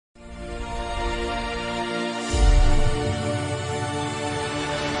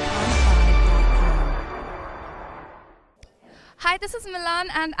this is Milan,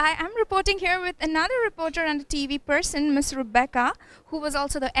 and I am reporting here with another reporter and a TV person, Miss Rebecca, who was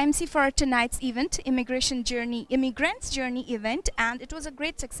also the MC for tonight's event, Immigrants Journey event, and it was a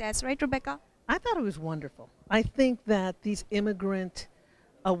great success, right, Rebecca? I thought it was wonderful. I think that these immigrant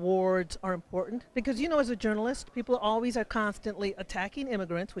awards are important because, you know, as a journalist, people always are constantly attacking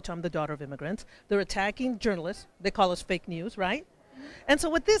immigrants, which I'm the daughter of immigrants. They're attacking journalists. They call us fake news, right? And so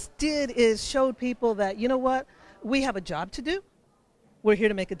what this did is showed people that, you know what, we have a job to do. We're here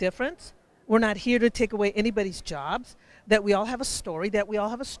to make a difference. We're not here to take away anybody's jobs, that we all have a story, that we all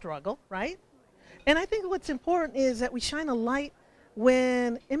have a struggle, right? And I think what's important is that we shine a light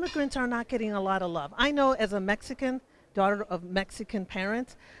when immigrants are not getting a lot of love. I know as a Mexican, daughter of Mexican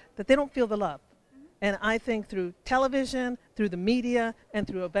parents, that they don't feel the love. And I think through television, through the media, and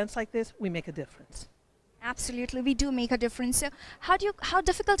through events like this, we make a difference. Absolutely, we do make a difference. So how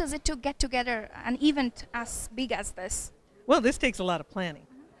difficult is it to get together an event as big as this? Well, this takes a lot of planning.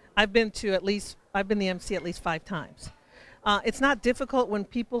 I've been the MC at least 5 times. It's not difficult when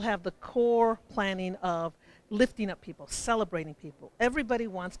people have the core planning of lifting up people, celebrating people. Everybody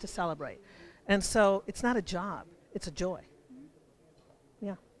wants to celebrate. And so it's not a job, it's a joy.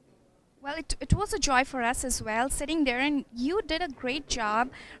 Yeah. Well, it was a joy for us as well, sitting there, and you did a great job,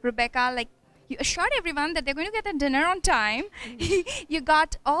 Rebecca. Like, you assured everyone that they're going to get their dinner on time. You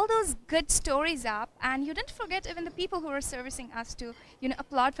got all those good stories up, and you didn't forget even the people who were servicing us to, you know,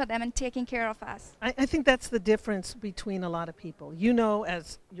 applaud for them and taking care of us. I think that's the difference between a lot of people. You know,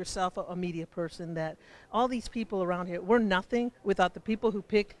 as yourself a media person, that all these people around here, we're nothing without the people who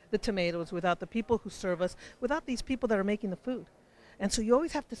pick the tomatoes, without the people who serve us, without these people that are making the food. And so you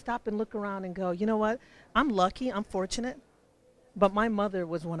always have to stop and look around and go, you know what, I'm lucky, I'm fortunate, but my mother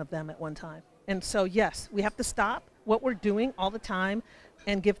was one of them at one time. And so, yes, we have to stop what we're doing all the time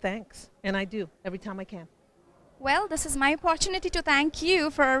and give thanks. And I do, every time I can. Well, this is my opportunity to thank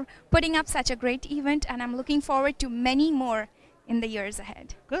you for putting up such a great event, and I'm looking forward to many more in the years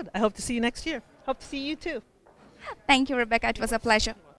ahead. Good. I hope to see you next year. Hope to see you too. Thank you, Rebecca. It was a pleasure.